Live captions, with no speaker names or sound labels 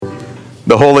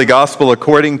The Holy Gospel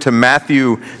according to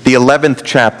Matthew, the 11th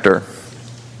chapter.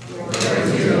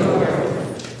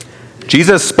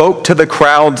 Jesus spoke to the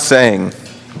crowd, saying,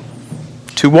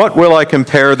 "To what will I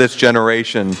compare this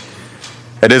generation?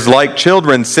 It is like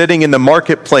children sitting in the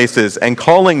marketplaces and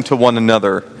calling to one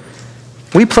another.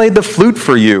 We played the flute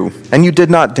for you, and you did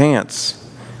not dance.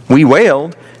 We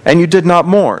wailed, and you did not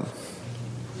mourn.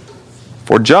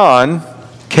 For John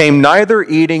came neither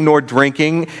eating nor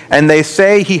drinking, and they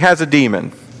say he has a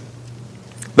demon.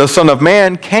 The Son of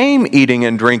Man came eating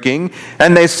and drinking,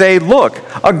 and they say, 'Look,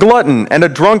 a glutton and a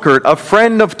drunkard, a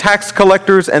friend of tax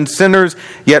collectors and sinners,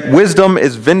 yet wisdom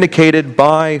is vindicated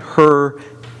by her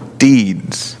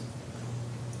deeds.'"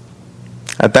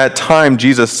 At that time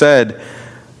Jesus said,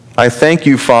 "I thank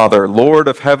you, Father, Lord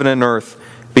of heaven and earth,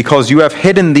 because you have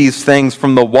hidden these things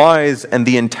from the wise and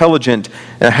the intelligent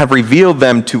and have revealed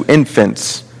them to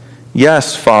infants.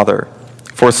 Yes, Father,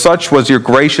 for such was your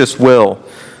gracious will.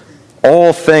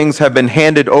 All things have been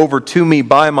handed over to me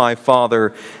by my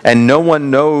Father, and no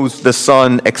one knows the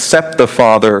Son except the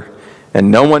Father, and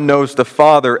no one knows the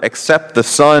Father except the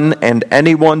Son, and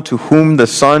anyone to whom the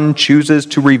Son chooses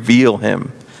to reveal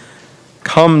him.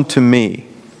 Come to me,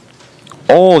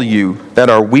 all you that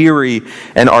are weary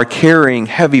and are carrying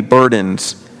heavy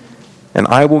burdens, and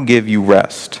I will give you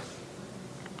rest.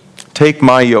 Take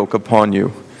my yoke upon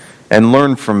you and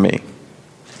learn from me,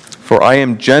 for I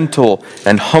am gentle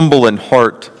and humble in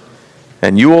heart,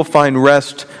 and you will find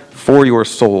rest for your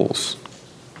souls.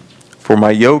 For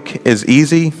my yoke is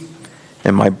easy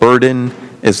and my burden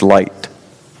is light."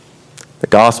 The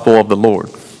Gospel of the Lord.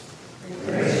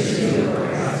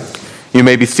 You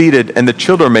may be seated, and the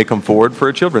children may come forward for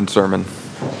a children's sermon.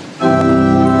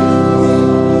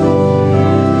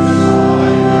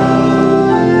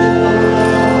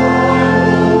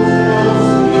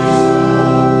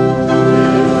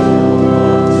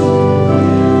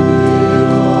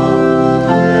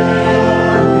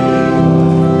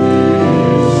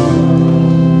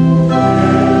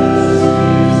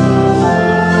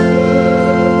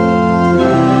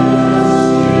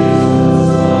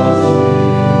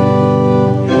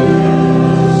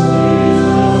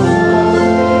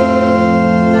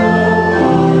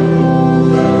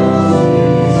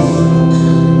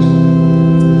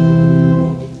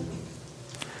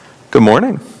 Good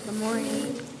morning. Good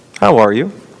morning. How are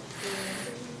you?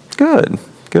 Good,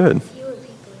 good. Fewer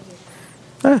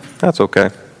people here. That's okay.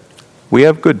 We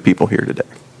have good people here today.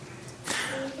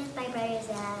 Because my brother's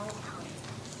at home.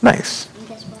 Nice. And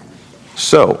guess what?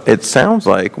 So, it sounds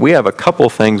like we have a couple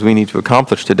things we need to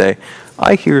accomplish today.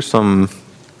 I hear some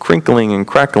crinkling and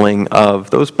crackling of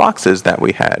those boxes that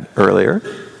we had earlier.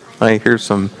 I hear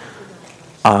some...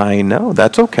 I know,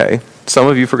 that's okay. Some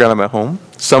of you forgot them at home.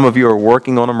 Some of you are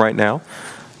working on them right now.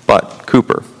 But,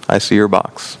 Cooper, I see your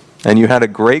box. And you had a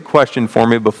great question for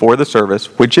me before the service,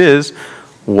 which is,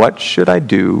 what should I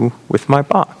do with my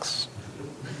box?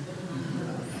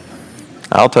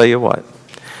 I'll tell you what.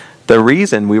 The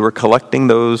reason we were collecting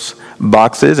those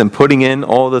boxes and putting in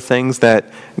all the things that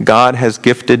God has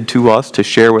gifted to us to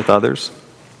share with others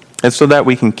is so that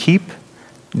we can keep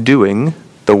doing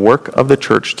the work of the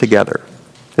church together.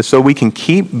 It's so we can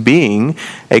keep being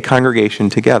a congregation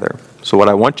together. So what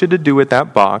I want you to do with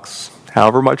that box,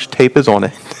 however much tape is on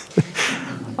it,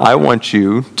 I want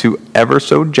you to ever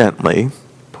so gently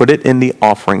put it in the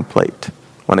offering plate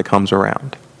when it comes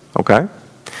around. Okay?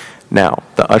 Now,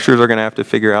 the ushers are going to have to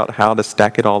figure out how to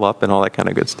stack it all up and all that kind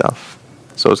of good stuff.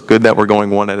 So it's good that we're going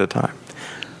one at a time.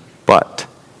 But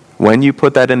when you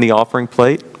put that in the offering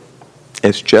plate,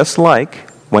 it's just like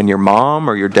when your mom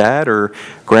or your dad or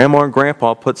grandma and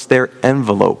grandpa puts their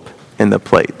envelope in the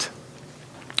plate.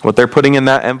 What they're putting in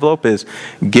that envelope is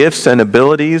gifts and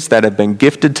abilities that have been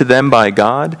gifted to them by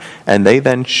God, and they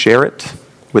then share it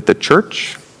with the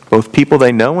church, both people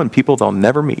they know and people they'll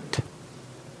never meet.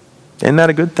 Isn't that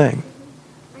a good thing?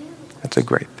 That's a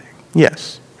great thing.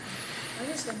 Yes. Where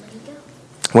does the money go?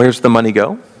 Where's the money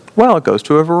go? Well, it goes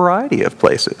to a variety of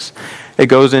places. It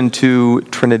goes into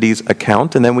Trinity's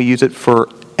account, and then we use it for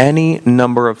any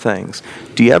number of things.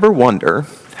 Do you ever wonder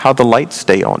how the lights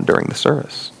stay on during the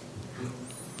service?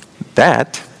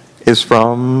 That is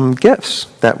from gifts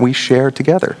that we share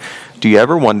together. Do you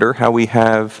ever wonder how we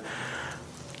have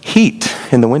heat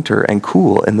in the winter and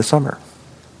cool in the summer?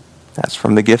 That's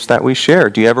from the gifts that we share.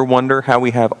 Do you ever wonder how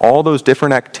we have all those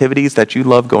different activities that you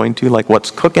love going to, like What's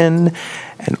Cooking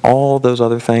and all those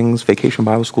other things, Vacation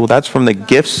Bible School? That's from the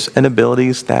gifts and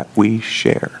abilities that we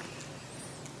share.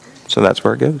 So that's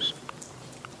where it goes.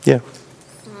 Yeah.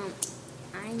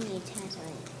 I need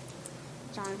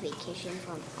to on vacation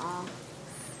from all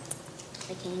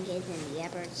the King kids and the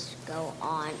Eberts go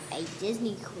on a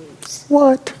Disney cruise.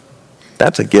 What?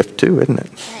 That's a gift too, isn't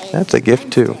it? That's a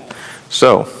gift too.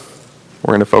 So,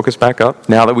 we're going to focus back up.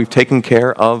 Now that we've taken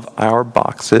care of our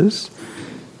boxes,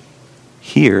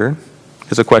 here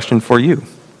is a question for you.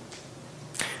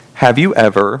 Have you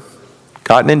ever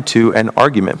gotten into an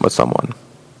argument with someone?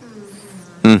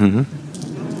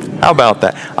 How about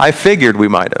that? I figured we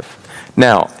might have.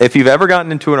 Now, if you've ever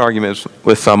gotten into an argument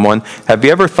with someone, have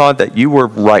you ever thought that you were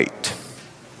right?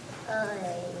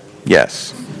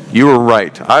 Yes, you were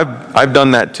right. I've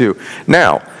done that too.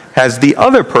 Now, has the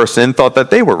other person thought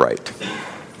that they were right?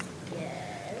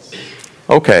 Yes.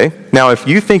 Okay. Now, if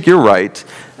you think you're right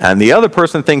and the other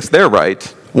person thinks they're right,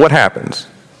 what happens?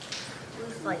 We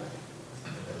fight.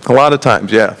 A lot of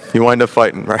times, yeah, you wind up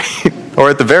fighting, right? Or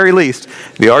at the very least,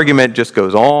 the argument just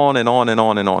goes on and on and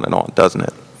on and on and on, doesn't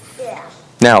it? Yeah.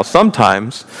 Now,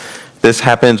 sometimes this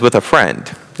happens with a friend,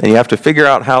 and you have to figure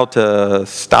out how to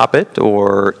stop it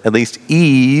or at least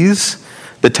ease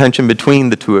the tension between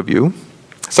the two of you.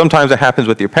 Sometimes it happens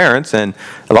with your parents, and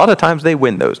a lot of times they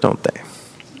win those, don't they?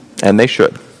 And they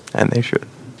should. And they should.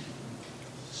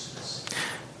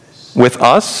 With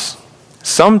us,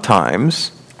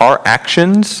 sometimes our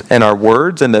actions and our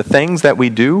words and the things that we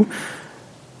do,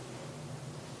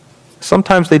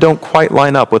 sometimes they don't quite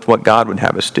line up with what God would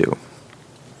have us do.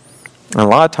 And a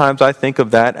lot of times I think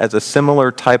of that as a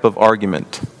similar type of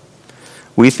argument.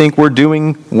 We think we're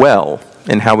doing well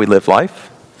in how we live life,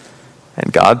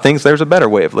 and God thinks there's a better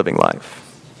way of living life.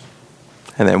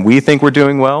 And then we think we're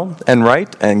doing well and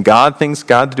right, and God thinks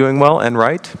God's doing well and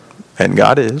right, and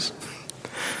God is.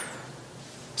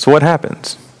 So what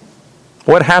happens?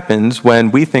 What happens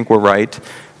when we think we're right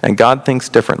and God thinks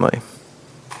differently?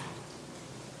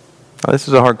 Now, this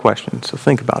is a hard question, so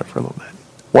think about it for a little bit.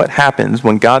 What happens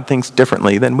when God thinks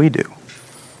differently than we do?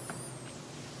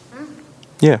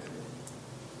 Yeah.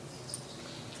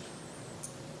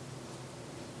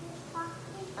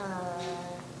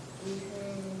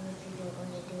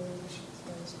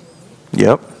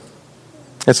 Yep.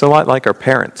 It's a lot like our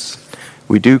parents.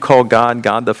 We do call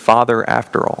God the Father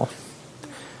after all.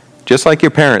 Just like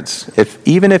your parents,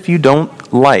 even if you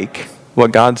don't like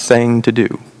what God's saying to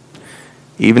do,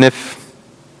 even if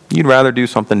you'd rather do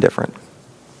something different,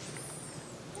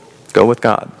 go with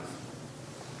God.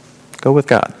 Go with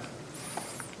God.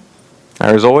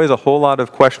 There's always a whole lot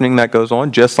of questioning that goes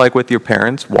on, just like with your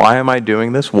parents. Why am I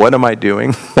doing this? What am I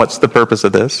doing? What's the purpose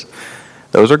of this?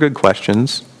 Those are good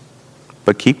questions,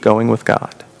 but keep going with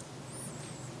God.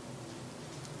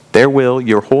 There will,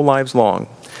 your whole lives long,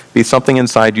 be something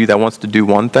inside you that wants to do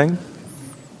one thing,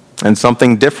 and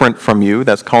something different from you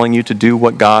that's calling you to do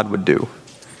what God would do.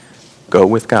 Go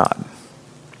with God.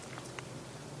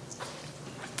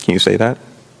 Can you say that?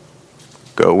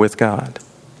 Go with God.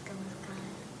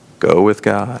 Go with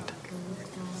God.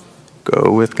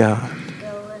 Go with God.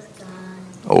 Go with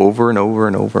God. Over and over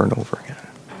and over and over again.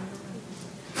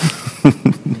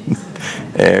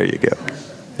 There you go.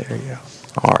 There you go.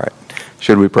 All right.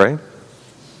 Should we pray?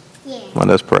 Yeah. Let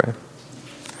us pray.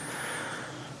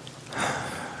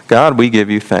 God, we give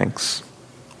you thanks.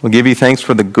 We give you thanks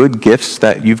for the good gifts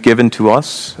that you've given to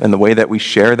us and the way that we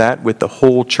share that with the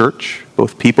whole church,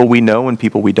 both people we know and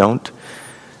people we don't.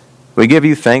 We give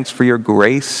you thanks for your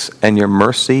grace and your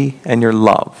mercy and your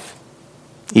love.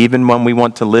 Even when we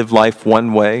want to live life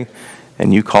one way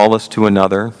and you call us to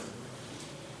another,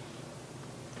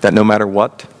 that no matter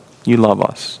what, you love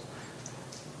us.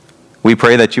 We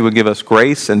pray that you would give us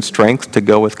grace and strength to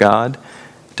go with God,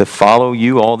 to follow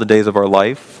you all the days of our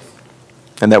life,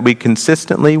 and that we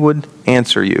consistently would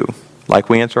answer you like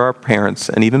we answer our parents,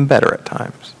 and even better at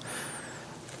times.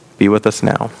 Be with us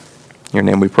now. In your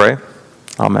name we pray.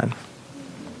 Amen.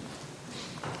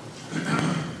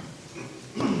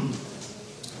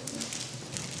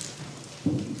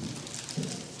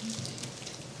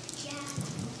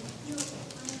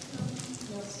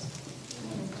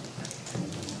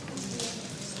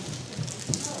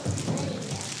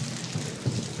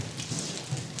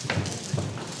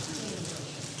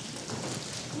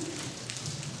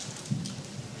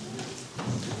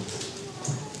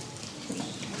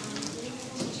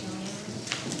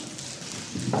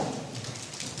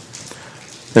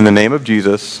 In the name of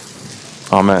Jesus,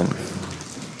 amen.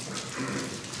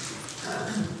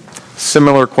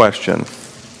 Similar question.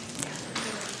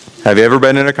 Have you ever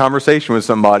been in a conversation with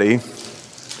somebody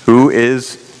who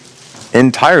is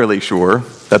entirely sure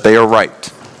that they are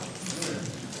right?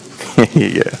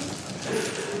 Yeah.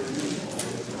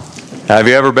 Have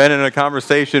you ever been in a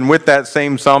conversation with that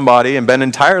same somebody and been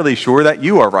entirely sure that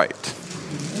you are right?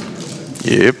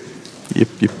 Yep.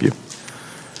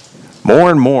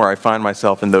 More and more I find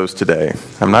myself in those today.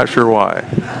 I'm not sure why.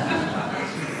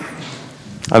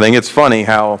 I think it's funny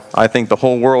how I think the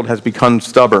whole world has become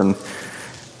stubborn,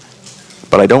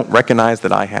 but I don't recognize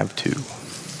that I have too.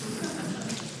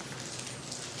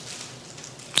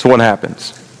 So what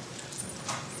happens?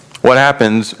 What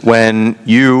happens when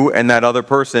you and that other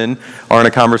person are in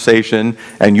a conversation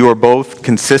and you are both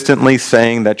consistently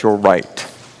saying that you're right?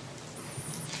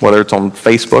 Whether it's on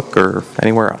Facebook or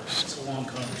anywhere else. It's a long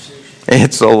conversation.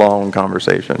 It's a long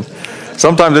conversation.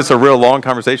 Sometimes it's a real long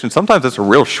conversation. Sometimes it's a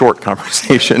real short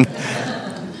conversation.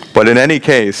 But in any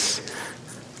case,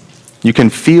 you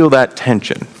can feel that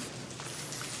tension.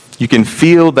 You can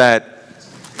feel that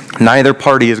neither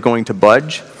party is going to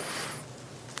budge.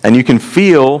 And you can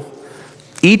feel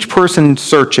each person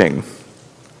searching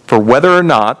for whether or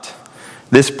not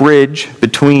this bridge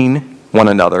between one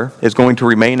another is going to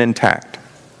remain intact.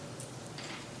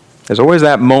 There's always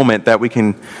that moment that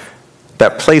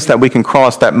that place that we can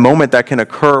cross, that moment that can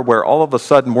occur where all of a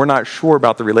sudden we're not sure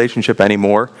about the relationship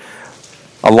anymore.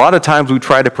 A lot of times we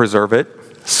try to preserve it.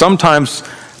 Sometimes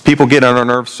people get on our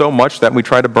nerves so much that we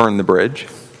try to burn the bridge.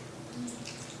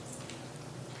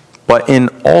 But in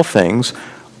all things,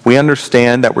 we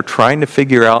understand that we're trying to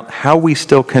figure out how we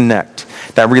still connect.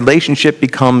 That relationship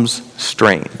becomes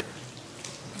strained.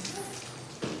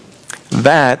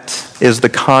 That is the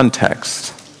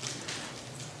context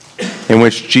in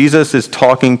which Jesus is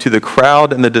talking to the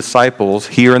crowd and the disciples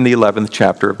here in the 11th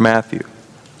chapter of Matthew.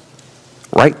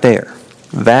 Right there.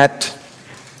 That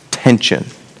tension.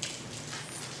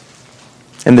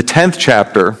 In the 10th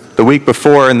chapter, the week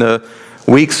before and the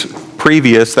weeks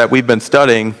previous that we've been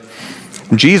studying,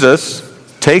 Jesus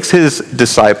takes his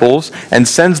disciples and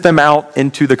sends them out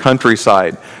into the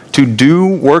countryside to do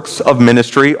works of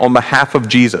ministry on behalf of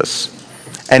Jesus.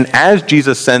 And as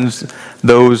Jesus sends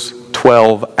those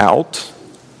 12 out,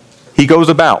 he goes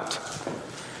about.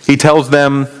 He tells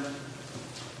them,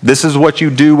 this is what you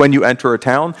do when you enter a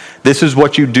town. This is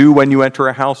what you do when you enter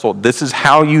a household. This is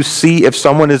how you see if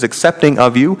someone is accepting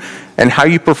of you and how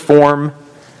you perform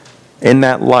in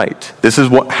that light. This is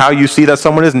how you see that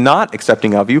someone is not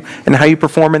accepting of you and how you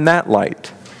perform in that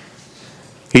light.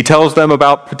 He tells them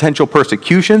about potential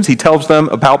persecutions. He tells them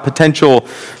about potential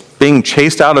being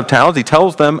chased out of towns. He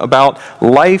tells them about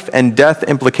life and death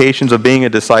implications of being a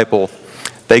disciple.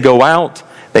 They go out,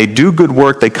 they do good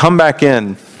work, they come back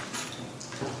in.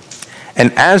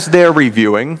 And as they're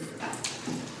reviewing,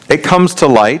 it comes to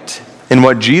light in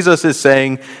what Jesus is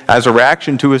saying as a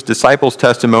reaction to his disciples'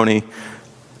 testimony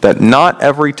that not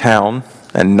every town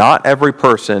and not every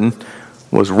person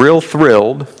was real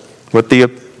thrilled with the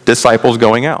disciples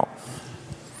going out.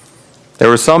 There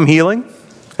was some healing,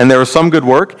 and there was some good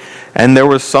work, and there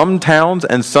were some towns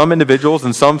and some individuals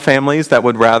and some families that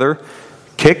would rather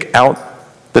kick out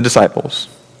the disciples.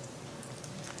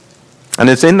 And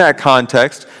it's in that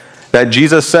context that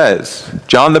Jesus says,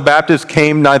 John the Baptist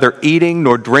came neither eating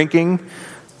nor drinking,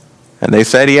 and they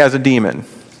said he has a demon.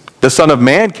 The Son of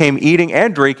Man came eating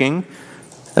and drinking,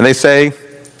 and they say,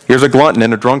 here's a glutton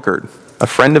and a drunkard, a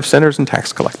friend of sinners and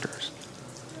tax collectors.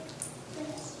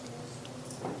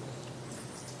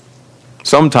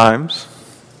 Sometimes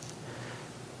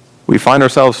we find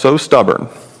ourselves so stubborn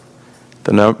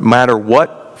that no matter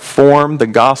what form the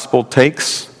gospel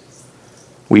takes,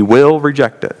 we will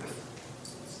reject it.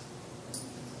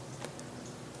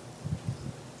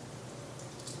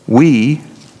 We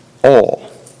all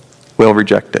will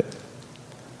reject it.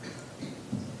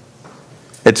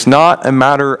 It's not a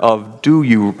matter of do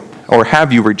you or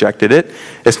have you rejected it.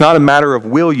 It's not a matter of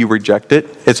will you reject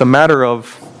it. It's a matter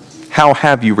of how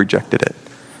have you rejected it.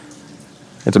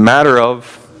 It's a matter of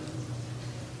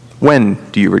when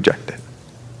do you reject it.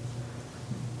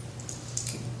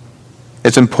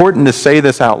 It's important to say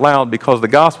this out loud because the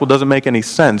gospel doesn't make any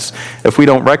sense if we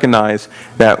don't recognize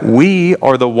that we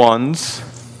are the ones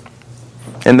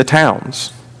in the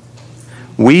towns.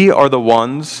 We are the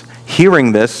ones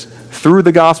hearing this through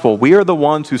the gospel. We are the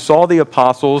ones who saw the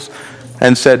apostles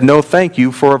and said no thank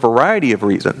you for a variety of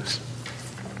reasons.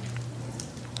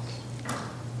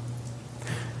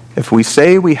 If we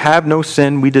say we have no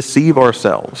sin, we deceive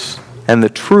ourselves, and the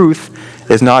truth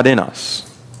is not in us.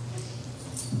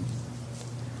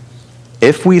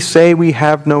 If we say we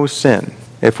have no sin,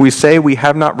 if we say we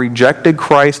have not rejected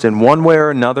Christ in one way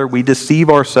or another, we deceive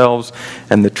ourselves,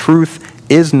 and the truth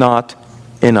is not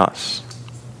in us.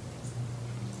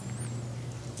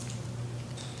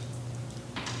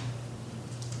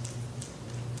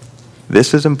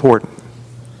 This is important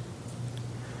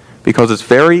because it's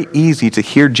very easy to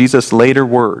hear Jesus' later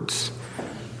words,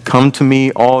 "Come to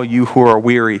me, all you who are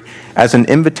weary," as an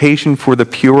invitation for the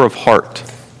pure of heart,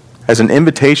 as an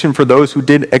invitation for those who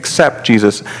did accept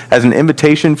Jesus, as an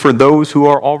invitation for those who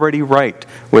are already right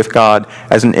with God,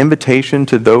 as an invitation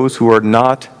to those who are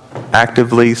not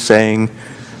actively saying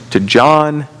to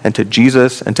John and to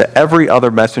Jesus and to every other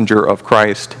messenger of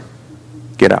Christ,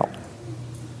 get out.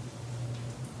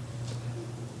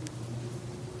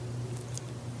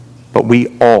 But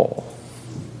we all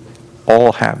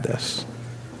have this.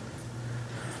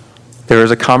 There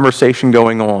is a conversation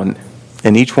going on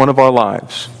in each one of our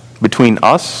lives between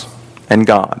us and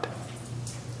God.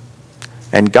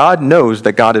 And God knows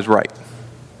that God is right.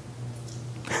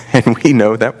 And we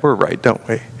know that we're right, don't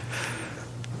we?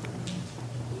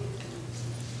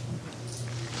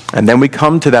 And then we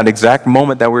come to that exact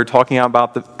moment that we were talking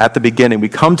about at the beginning. We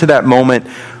come to that moment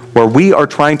where we are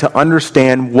trying to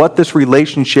understand what this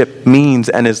relationship means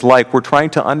and is like. We're trying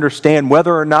to understand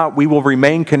whether or not we will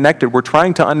remain connected. We're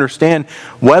trying to understand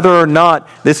whether or not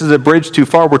this is a bridge too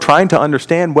far. We're trying to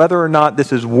understand whether or not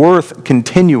this is worth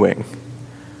continuing.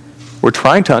 We're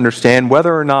trying to understand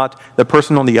whether or not the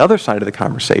person on the other side of the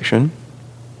conversation,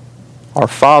 our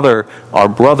Father, our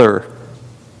brother,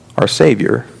 our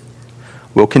Savior,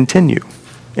 will continue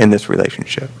in this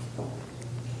relationship.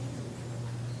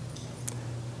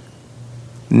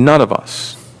 None of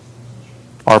us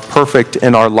are perfect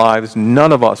in our lives.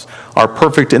 None of us are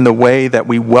perfect in the way that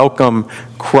we welcome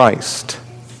Christ.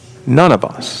 None of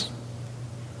us.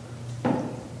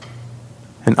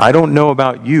 And I don't know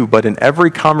about you, but in every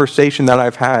conversation that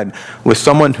I've had with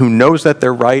someone who knows that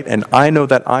they're right and I know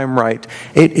that I'm right,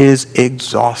 it is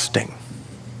exhausting.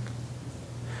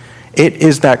 It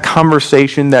is that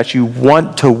conversation that you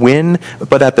want to win,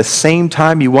 but at the same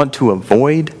time you want to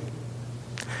avoid.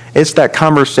 It's that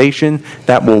conversation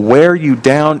that will wear you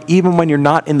down even when you're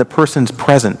not in the person's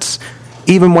presence,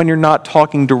 even when you're not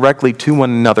talking directly to one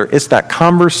another. It's that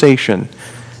conversation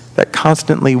that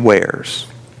constantly wears.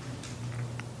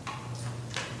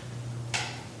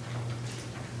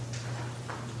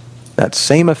 That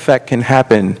same effect can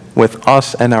happen with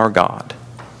us and our God,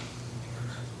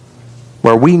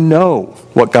 where we know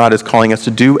what God is calling us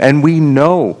to do, and we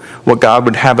know what God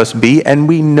would have us be, and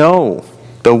we know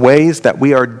the ways that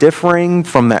we are differing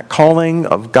from that calling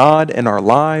of God in our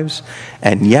lives,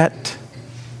 and yet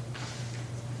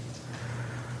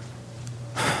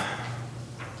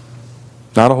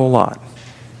not a whole lot.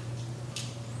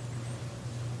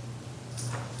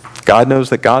 God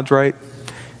knows that God's right,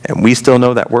 and we still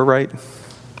know that we're right,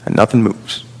 and nothing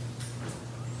moves.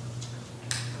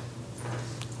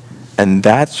 And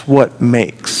that's what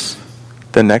makes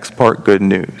the next part good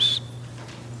news.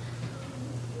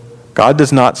 Christ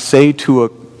does not say to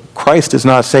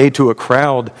a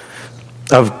crowd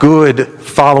of good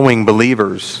following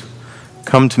believers,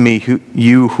 come to me,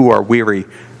 you who are weary.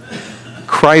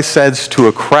 Christ says to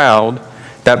a crowd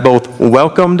that both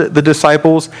welcomed the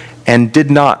disciples and did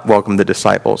not welcome the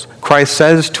disciples. Christ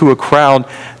says to a crowd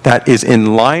that is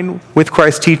in line with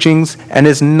Christ's teachings and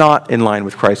is not in line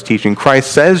with Christ's teaching.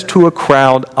 Christ says to a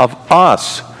crowd of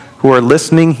us who are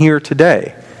listening here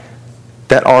today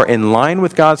that are in line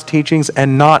with God's teachings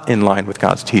and not in line with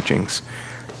God's teachings.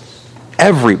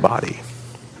 Everybody,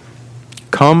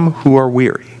 come who are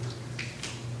weary.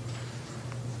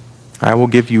 I will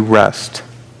give you rest.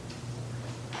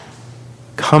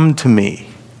 Come to me.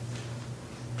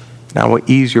 And I will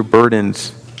ease your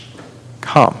burdens.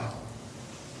 Come.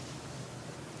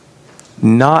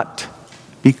 Not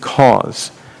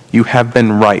because you have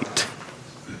been right.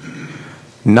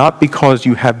 Not because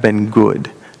you have been good.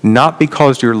 Not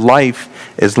because your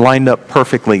life is lined up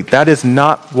perfectly. That is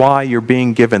not why you're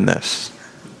being given this.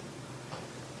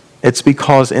 It's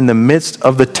because in the midst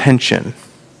of the tension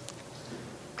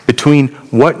between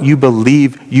what you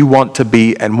believe you want to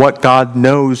be and what God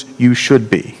knows you should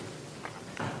be,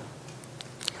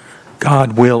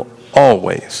 God will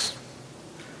always,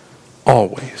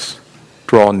 always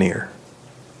draw near.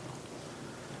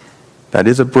 That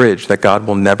is a bridge that God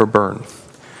will never burn.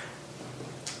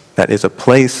 That is a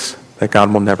place that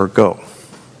God will never go.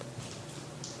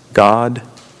 God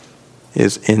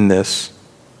is in this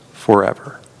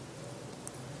forever.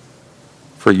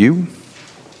 For you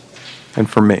and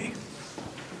for me.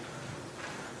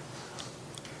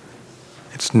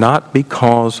 It's not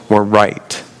because we're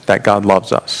right that God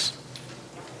loves us.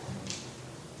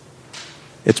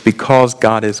 It's because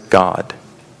God is God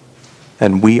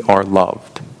and we are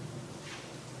loved.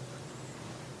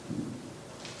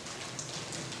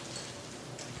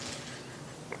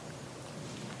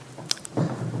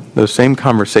 Those same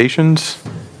conversations,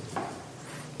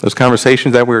 those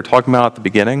conversations that we were talking about at the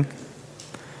beginning,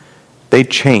 they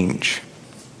change.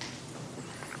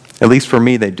 At least for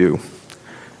me, they do.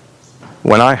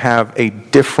 when I have a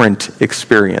different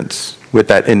experience with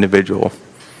that individual,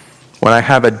 when I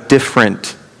have a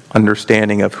different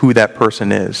understanding of who that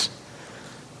person is.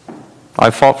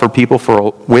 I've fought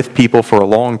with people for a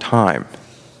long time.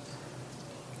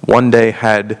 One day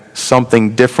had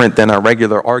something different than our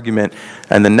regular argument,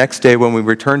 and the next day when we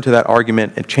return to that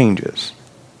argument, it changes.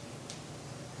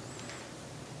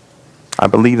 I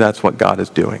believe that's what God is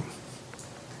doing.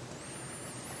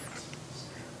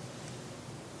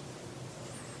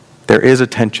 There is a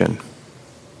tension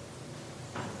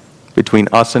between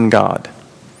us and God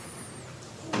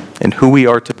and who we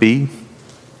are to be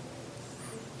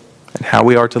and how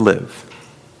we are to live.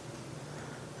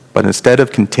 But instead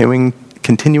of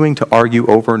continuing to argue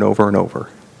over and over and over,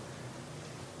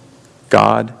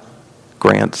 God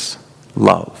grants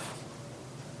love.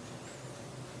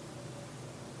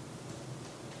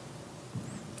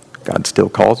 God still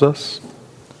calls us.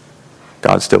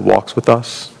 God still walks with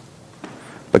us.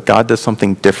 But God does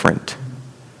something different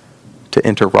to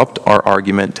interrupt our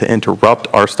argument, to interrupt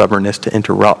our stubbornness, to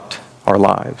interrupt our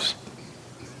lives.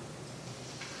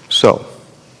 So,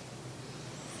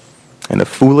 in a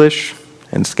foolish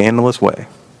and scandalous way,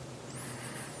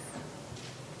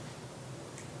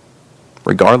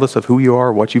 regardless of who you are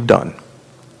or what you've done,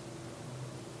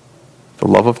 the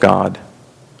love of God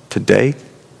today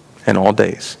and all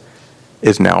days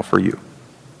is now for you.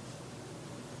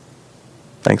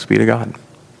 Thanks be to God.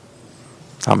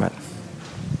 Amen.